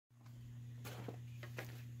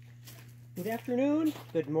Good afternoon,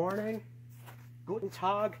 good morning, guten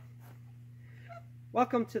Tag.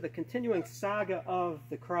 Welcome to the continuing saga of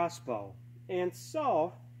the crossbow. And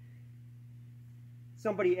so,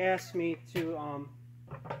 somebody asked me to,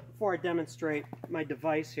 before I demonstrate my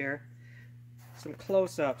device here, some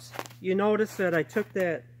close-ups. You notice that I took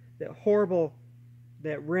that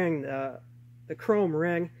ring, the chrome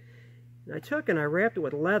ring, and I wrapped it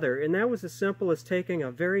with leather, and that was as simple as taking a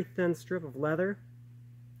very thin strip of leather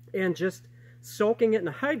and just soaking it in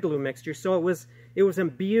a hide glue mixture, so it was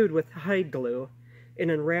imbued with hide glue,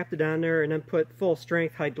 and then wrapped it on there, and then put full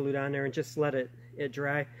strength hide glue on there and just let it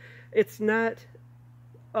dry. It's not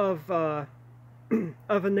of a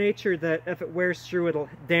nature that if it wears through it'll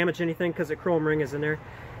damage anything because the chrome ring is in there.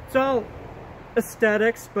 It's all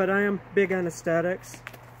aesthetics, but I am big on aesthetics.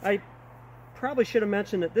 I probably should have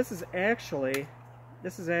mentioned that this is actually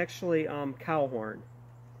cow horn,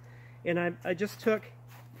 and I just took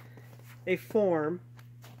a form,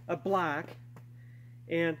 a block,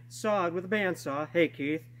 and sawed with a bandsaw, hey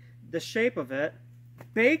Keith, the shape of it,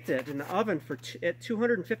 baked it in the oven at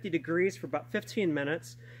 250 degrees for about 15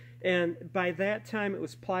 minutes, and by that time it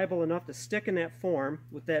was pliable enough to stick in that form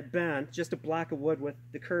with that bend, just a block of wood with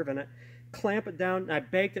the curve in it, clamp it down, and I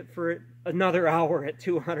baked it for another hour at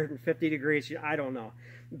 250 degrees, I don't know,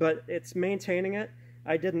 but it's maintaining it.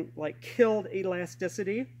 I didn't kill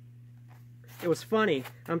elasticity. It was funny.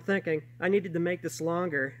 I'm thinking I needed to make this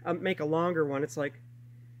longer, make a longer one. It's a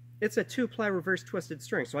 2-ply reverse twisted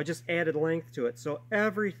string, so I just added length to it. So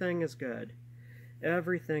everything is good.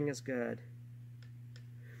 Everything is good.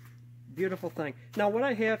 Beautiful thing. Now what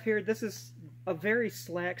I have here, this is a very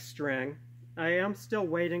slack string. I am still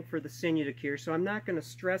waiting for the sinew to cure, so I'm not going to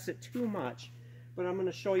stress it too much, but I'm going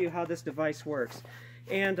to show you how this device works.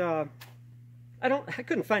 And I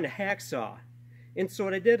couldn't find a hacksaw. And so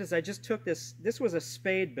what I did is I just took this was a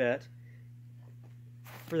spade bit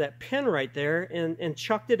for that pin right there, and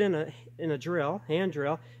chucked it in a drill, hand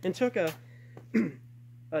drill, and took a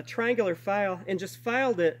triangular file and just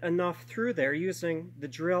filed it enough through there using the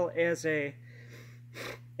drill as a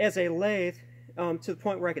lathe to the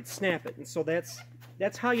point where I could snap it. And so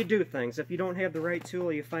that's how you do things. If you don't have the right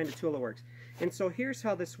tool, you find a tool that works. And so here's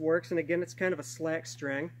how this works, and again it's kind of a slack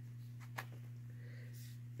string.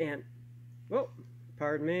 And whoa,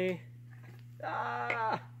 pardon me.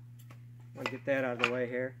 I'll get that out of the way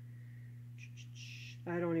here.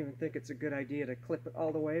 I don't even think it's a good idea to clip it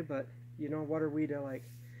all the way, but you know, what are we to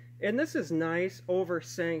And this is nice over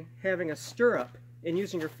having a stirrup and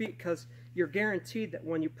using your feet, because you're guaranteed that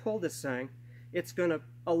when you pull this thing, it's going to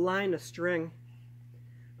align the string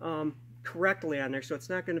correctly on there, so it's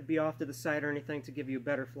not going to be off to the side or anything to give you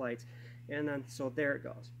better flights. And then, so there it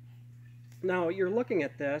goes. Now, you're looking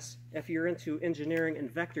at this, if you're into engineering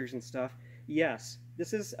and vectors and stuff, yes,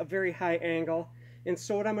 this is a very high angle, and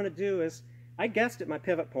so what I'm going to do is, I guessed at my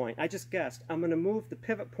pivot point, I just guessed, I'm going to move the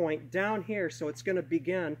pivot point down here so it's going to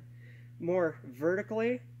begin more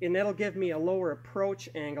vertically, and that'll give me a lower approach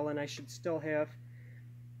angle, and I should still have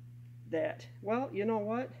that. Well, you know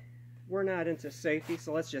what? We're not into safety,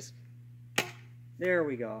 so let's just, there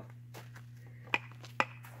we go.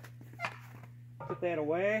 Put that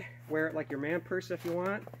away, wear it like your man purse if you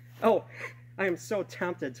want. Oh, I am so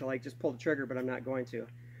tempted to just pull the trigger, but I'm not going to.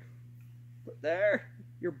 But there,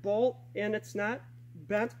 your bolt, and it's not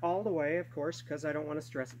bent all the way, of course, because I don't want to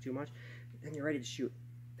stress it too much. And you're ready to shoot.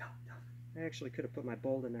 I actually could have put my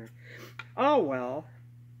bolt in there. Oh well.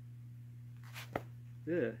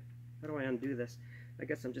 Ugh. How do I undo this? I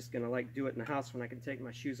guess I'm just gonna do it in the house when I can take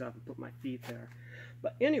my shoes off and put my feet there.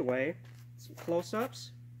 But anyway, some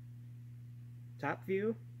close-ups. Top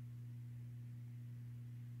view,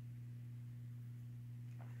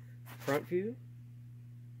 front view,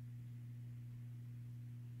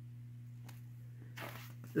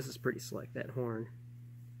 this is pretty slick, that horn,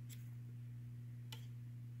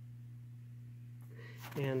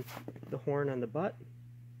 and the horn on the butt,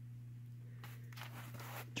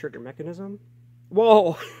 trigger mechanism.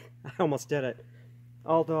 Whoa, I almost did it.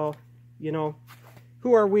 Although, you know,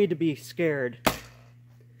 who are we to be scared?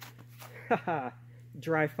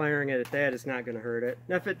 Dry firing it at that is not going to hurt it.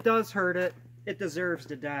 Now, if it does hurt it, it deserves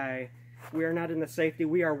to die. We are not in the safety.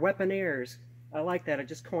 We are weaponeers. I like that. I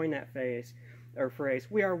just coined that phrase.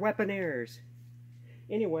 We are weaponeers.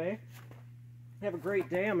 Anyway, have a great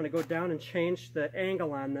day. I'm going to go down and change the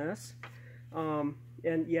angle on this. And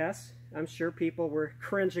yes, I'm sure people were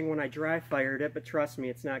cringing when I dry fired it, but trust me,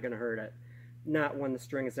 it's not going to hurt it. Not when the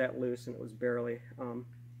string is that loose and it was barely,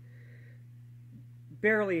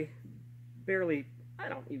 I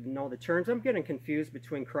don't even know the terms. I'm getting confused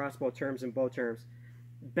between crossbow terms and bow terms.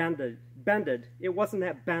 Bended. It wasn't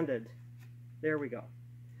that bended. There we go.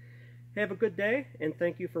 Have a good day, and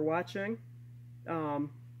thank you for watching.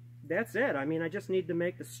 That's it. I mean, I just need to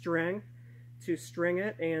make the string to string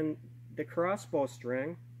it, and the crossbow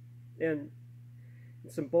string, and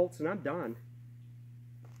some bolts, and I'm done.